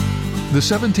The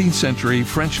 17th century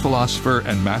French philosopher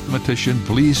and mathematician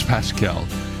Blaise Pascal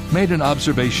made an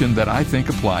observation that I think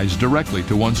applies directly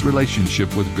to one's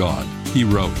relationship with God. He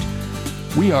wrote,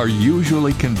 "We are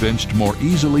usually convinced more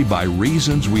easily by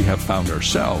reasons we have found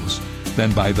ourselves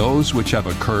than by those which have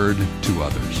occurred to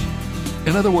others."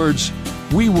 In other words,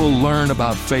 we will learn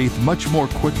about faith much more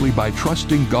quickly by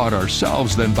trusting God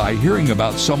ourselves than by hearing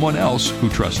about someone else who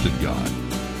trusted God.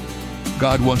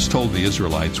 God once told the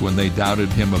Israelites when they doubted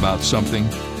Him about something,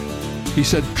 He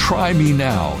said, "Try me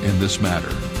now in this matter."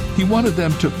 He wanted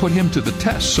them to put Him to the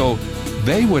test so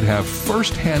they would have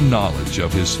first-hand knowledge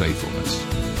of His faithfulness.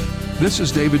 This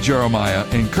is David Jeremiah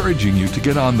encouraging you to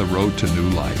get on the road to new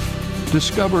life.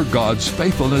 Discover God's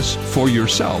faithfulness for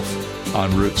yourself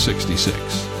on Route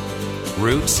 66.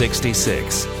 Route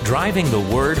 66, driving the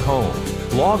word home.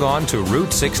 Log on to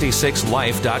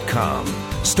Route66Life.com.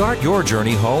 Start your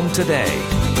journey home today.